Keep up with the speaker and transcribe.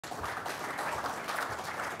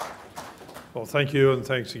Well, thank you, and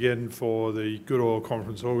thanks again for the Good Oil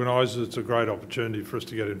Conference organisers. It's a great opportunity for us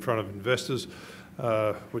to get in front of investors,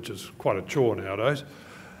 which is quite a chore nowadays.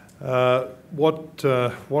 What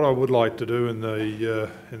I would like to do in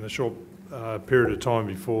the short period of time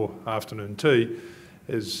before afternoon tea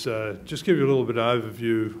is just give you a little bit of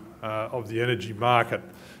overview of the energy market.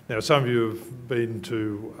 Now, some of you have been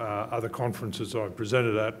to other conferences I've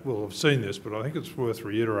presented at will have seen this, but I think it's worth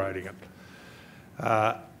reiterating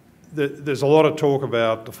it. There's a lot of talk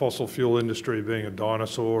about the fossil fuel industry being a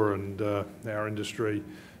dinosaur and our industry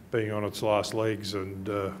being on its last legs, and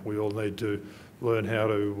we all need to learn how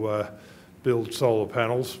to build solar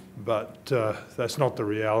panels, but that's not the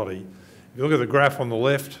reality. If you look at the graph on the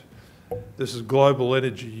left, this is global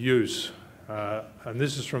energy use, and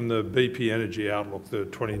this is from the BP Energy Outlook, the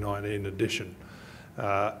 2019 edition.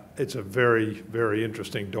 It's a very, very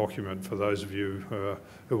interesting document for those of you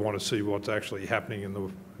who want to see what's actually happening in the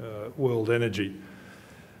world energy.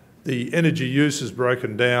 The energy use is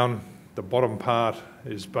broken down. The bottom part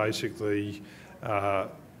is basically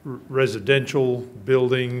residential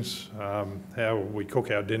buildings, how we cook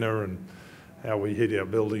our dinner and how we heat our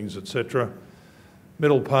buildings, etc.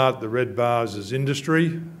 Middle part, the red bars, is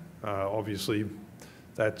industry. Obviously,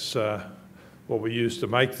 that's what we use to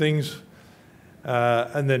make things.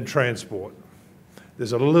 And then transport.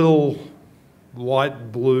 There's a little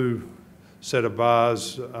light blue set of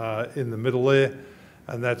bars in the middle there,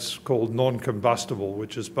 and that's called non-combustible,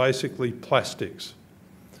 which is basically plastics.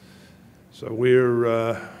 So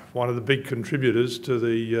we're one of the big contributors to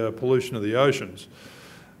the pollution of the oceans.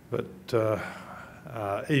 But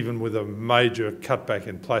even with a major cutback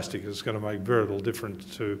in plastic, it's going to make very little difference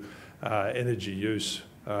to energy use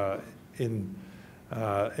in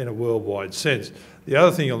a worldwide sense. The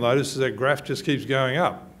other thing you'll notice is that graph just keeps going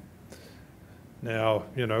up. Now,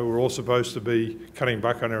 you know, we're all supposed to be cutting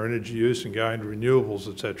back on our energy use and going to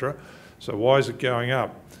renewables, etc. So why is it going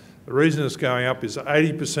up? The reason it's going up is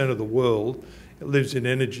 80% of the world lives in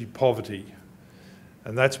energy poverty.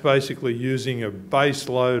 And that's basically using a base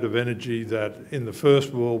load of energy that in the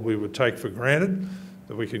first world we would take for granted,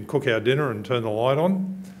 that we can cook our dinner and turn the light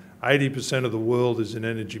on. 80% of the world is in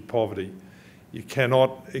energy poverty. You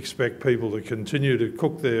cannot expect people to continue to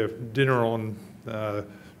cook their dinner on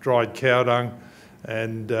dried cow dung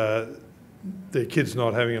and their kids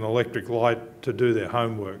not having an electric light to do their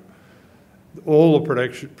homework. All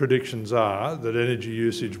the predictions are that energy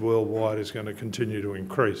usage worldwide is going to continue to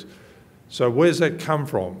increase. So where's that come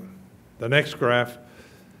from? The next graph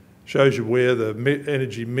shows you where the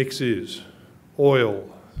energy mix is. Oil,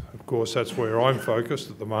 of course, that's where I'm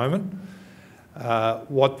focused at the moment.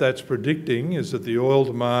 What that's predicting is that the oil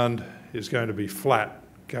demand is going to be flat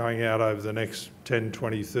going out over the next 10,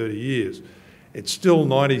 20, 30 years. It's still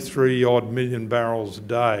 93 odd million barrels a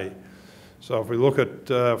day. So if we look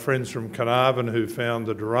at friends from Carnarvon who found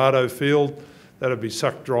the Dorado field, that'd be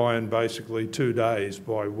sucked dry in basically 2 days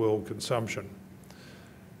by world consumption.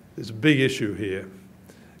 There's a big issue here.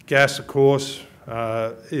 Gas, of course,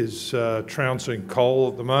 is trouncing coal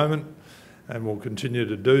at the moment and will continue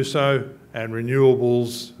to do so, and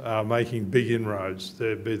renewables are making big inroads.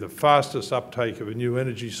 They'd be the fastest uptake of a new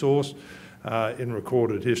energy source in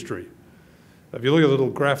recorded history. If you look at the little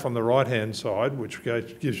graph on the right-hand side, which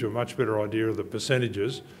gives you a much better idea of the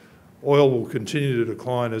percentages, oil will continue to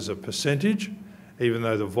decline as a percentage, even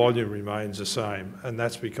though the volume remains the same, and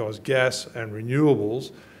that's because gas and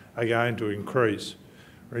renewables are going to increase.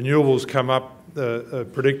 Renewables come up,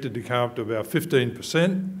 predicted to come up to about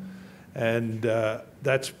 15%, and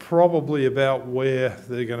that's probably about where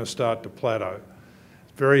they're going to start to plateau.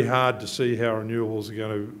 It's very hard to see how renewables are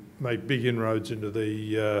going to make big inroads into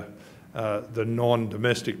the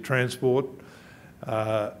non-domestic transport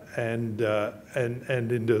and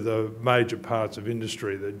into the major parts of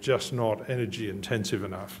industry. They're just not energy intensive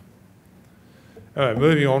enough. All right,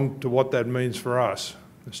 moving on to what that means for us.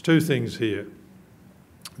 There's two things here.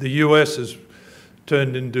 The US has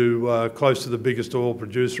turned into close to the biggest oil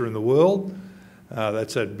producer in the world.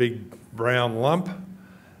 That's that big brown lump.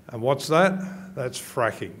 And what's that? That's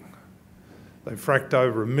fracking. They've fracked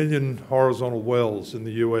over 1 million horizontal wells in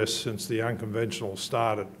the US since the unconventional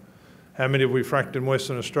started. How many have we fracked in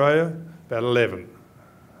Western Australia? About 11.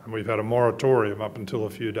 And we've had a moratorium up until a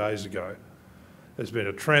few days ago. There's been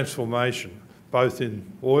a transformation both in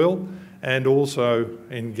oil and also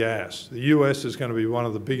in gas. The US is going to be one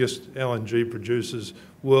of the biggest LNG producers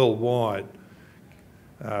worldwide.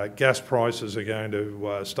 Gas prices are going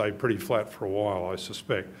to stay pretty flat for a while, I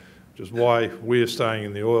suspect, which is why we're staying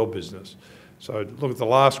in the oil business. So look at the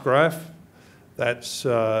last graph. That's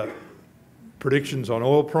predictions on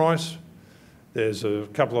oil price. There's a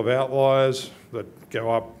couple of outliers that go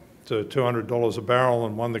up to $200 a barrel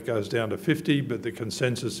and one that goes down to 50, but the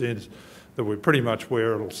consensus is that we're pretty much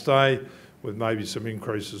where it'll stay, with maybe some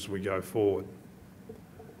increases as we go forward.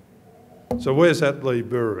 So where's that leave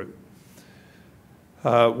Buru?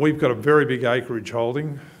 We've got a very big acreage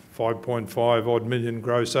holding, 5.5 odd million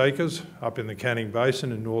gross acres up in the Canning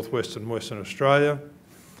Basin in northwest and Western Australia.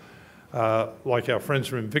 Like our friends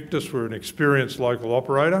from Invictus, we're an experienced local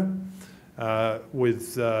operator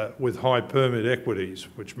with high permit equities,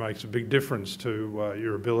 which makes a big difference to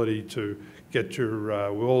your ability to get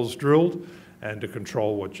your wells drilled and to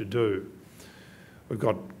control what you do. We've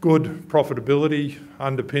got good profitability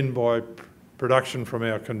underpinned by production from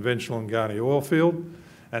our conventional Ngani oil field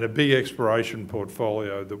and a big exploration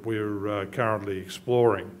portfolio that we're currently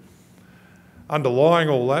exploring. Underlying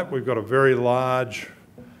all that, we've got a very large,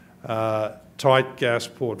 tight gas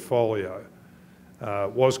portfolio.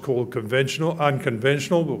 Was called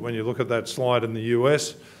unconventional, but when you look at that slide in the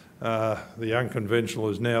US, the unconventional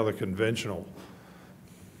is now the conventional.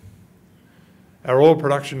 Our oil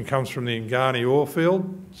production comes from the Ngani oil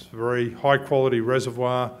field. It's a very high quality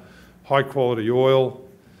reservoir, high quality oil.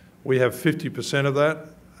 We have 50% of that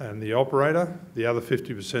and the operator. The other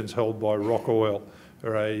 50% is held by Rock Oil,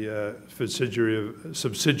 or a subsidiary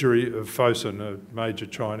of Fosun, a major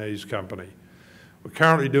Chinese company. We're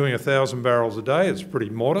currently doing 1,000 barrels a day. It's pretty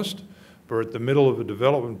modest. We're at the middle of a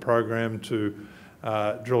development program to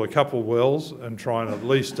drill a couple of wells and try and at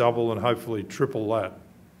least double and hopefully triple that.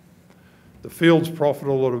 The field's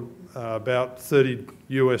profitable at about $30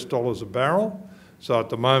 US a barrel. So at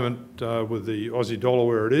the moment, with the Aussie dollar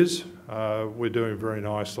where it is, we're doing very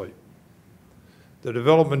nicely. The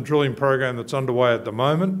development drilling program that's underway at the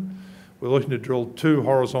moment, we're looking to drill 2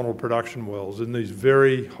 horizontal production wells in these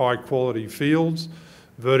very high quality fields.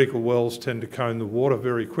 Vertical wells tend to cone the water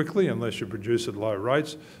very quickly unless you produce at low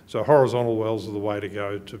rates. So horizontal wells are the way to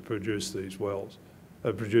go to produce these wells,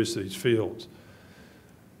 produce these fields.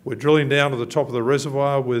 We're drilling down to the top of the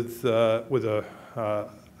reservoir with a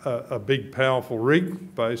big powerful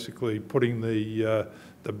rig, basically putting the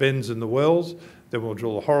bends in the wells. Then we'll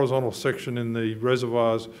drill a horizontal section in the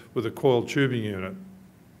reservoirs with a coiled tubing unit.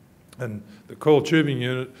 And the coiled tubing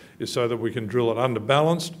unit is so that we can drill it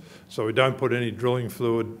underbalanced, so we don't put any drilling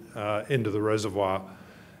fluid into the reservoir.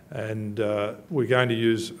 And we're going to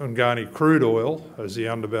use Ngani crude oil as the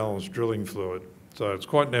underbalanced drilling fluid. So it's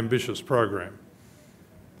quite an ambitious program.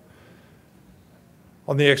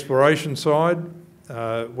 On the exploration side,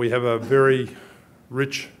 we have a very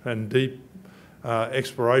rich and deep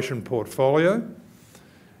exploration portfolio.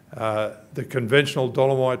 The conventional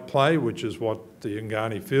dolomite play, which is what the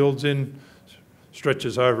Ngani field's in,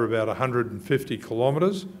 stretches over about 150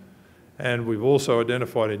 kilometres, and we've also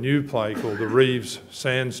identified a new play called the Reeves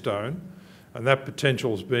Sandstone, and that potential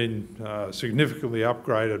has been significantly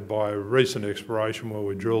upgraded by a recent exploration where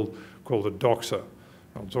we drilled called the Doxa.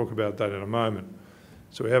 I'll talk about that in a moment.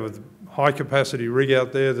 So we have a high capacity rig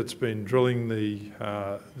out there that's been drilling the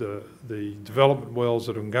development wells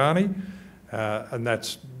at Ngani, and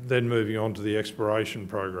that's then moving on to the exploration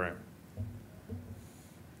program.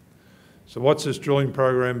 So what's this drilling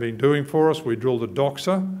program been doing for us? We drilled a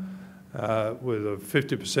Doxa with a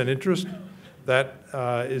 50% interest. That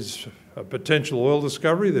is a potential oil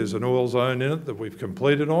discovery. There's an oil zone in it that we've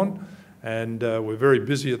completed on, and we're very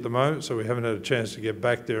busy at the moment, so we haven't had a chance to get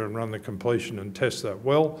back there and run the completion and test that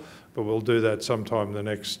well, but we'll do that sometime in the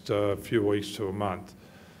next few weeks to a month.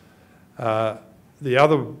 The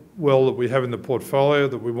other well that we have in the portfolio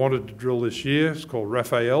that we wanted to drill this year is called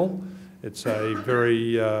Raphael. It's a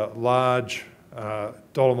very large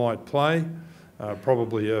dolomite play,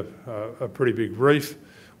 probably a pretty big reef.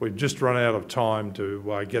 We've just run out of time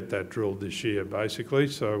to get that drilled this year, basically,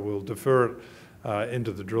 so we'll defer it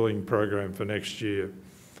into the drilling program for next year.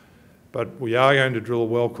 But we are going to drill a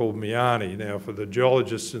well called Miani. Now, for the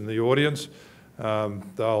geologists in the audience,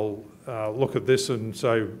 they'll look at this and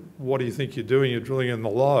say, what do you think you're doing? You're drilling in the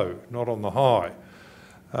low, not on the high.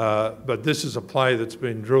 But this is a play that's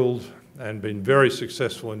been drilled and been very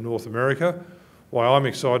successful in North America. Why I'm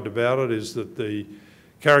excited about it is that the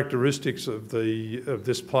characteristics of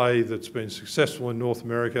this play that's been successful in North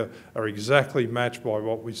America are exactly matched by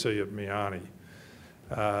what we see at Miani.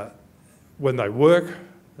 When they work,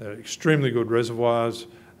 they're extremely good reservoirs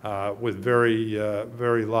with very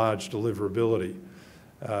large deliverability.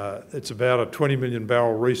 It's about a 20 million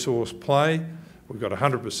barrel resource play. We've got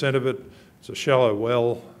 100% of it. It's a shallow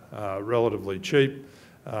well, relatively cheap.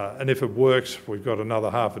 And if it works, we've got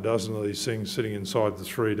another half a dozen of these things sitting inside the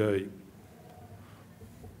 3D.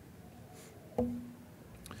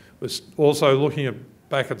 We're also looking at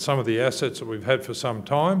back at some of the assets that we've had for some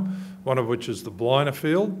time, one of which is the Blina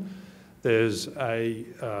field. There's a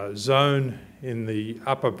zone in the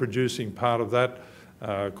upper producing part of that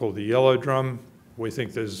called the Yellow Drum. We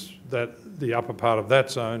think the upper part of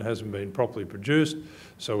that zone hasn't been properly produced,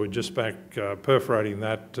 so we're just back perforating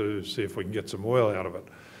that to see if we can get some oil out of it.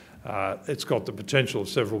 It's got the potential of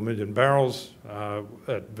several million barrels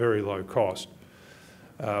at very low cost.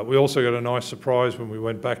 We also got a nice surprise when we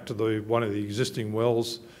went back to one of the existing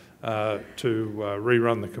wells to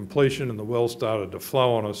rerun the completion, and the well started to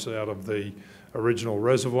flow on us out of the original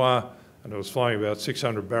reservoir, and it was flowing about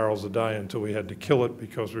 600 barrels a day until we had to kill it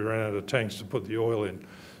because we ran out of tanks to put the oil in.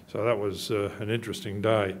 So that was an interesting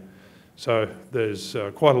day. So there's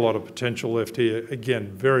quite a lot of potential left here.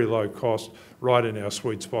 Again, very low cost, right in our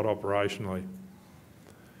sweet spot operationally.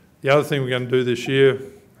 The other thing we're going to do this year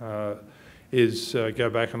is go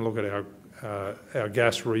back and look at our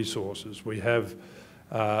gas resources. We have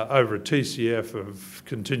over a TCF of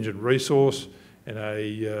contingent resource in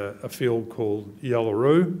a field called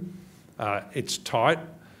Buru. It's tight,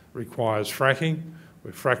 requires fracking.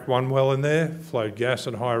 We've fracked one well in there, flowed gas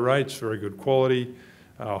at high rates, very good quality,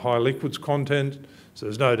 high liquids content, so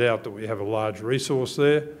there's no doubt that we have a large resource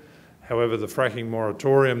there. However, the fracking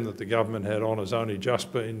moratorium that the government had on has only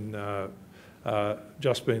just been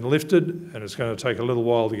lifted, and it's going to take a little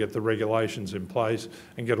while to get the regulations in place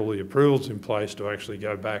and get all the approvals in place to actually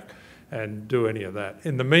go back and do any of that.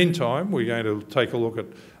 In the meantime, we're going to take a look at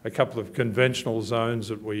a couple of conventional zones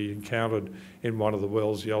that we encountered in one of the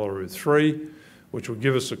wells, Yellow 3, which will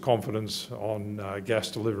give us the confidence on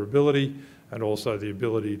gas deliverability and also the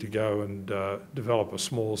ability to go and develop a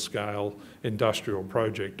small-scale industrial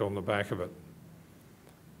project on the back of it.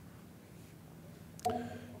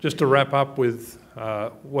 Just to wrap up with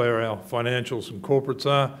where our financials and corporates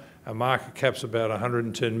are, our market cap's about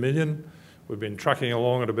 110 million. We've been trucking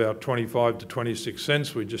along at about 25 to 26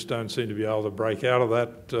 cents. We just don't seem to be able to break out of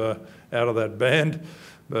that band,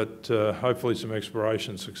 but hopefully some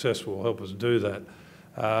exploration success will help us do that.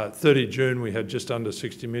 30 June, we had just under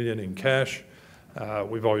 60 million in cash.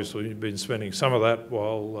 We've obviously been spending some of that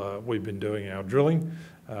while we've been doing our drilling,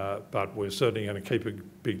 but we're certainly going to keep a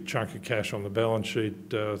big chunk of cash on the balance sheet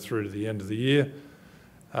through to the end of the year.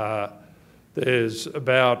 There's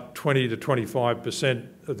about 20 to 25%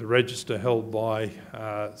 of the register held by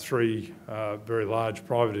three very large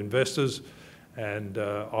private investors, and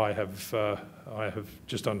I have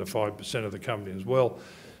just under 5% of the company as well.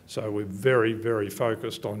 So we're very, very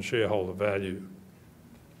focused on shareholder value.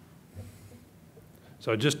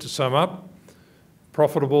 So just to sum up,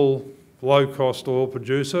 profitable, low-cost oil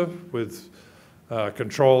producer with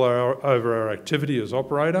control over our activity as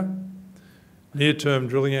operator, near-term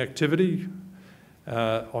drilling activity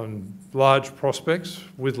on large prospects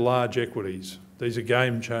with large equities. These are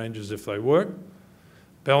game changers if they work.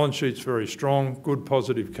 Balance sheet's very strong, good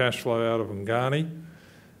positive cash flow out of Ngani,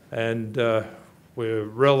 and we're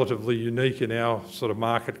relatively unique in our sort of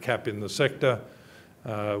market cap in the sector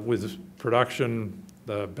with production,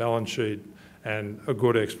 the balance sheet, and a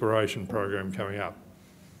good exploration program coming up.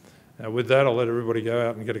 Now with that, I'll let everybody go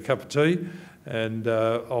out and get a cup of tea, and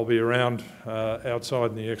I'll be around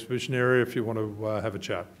outside in the exhibition area if you want to have a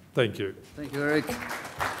chat. Thank you. Thank you, Eric.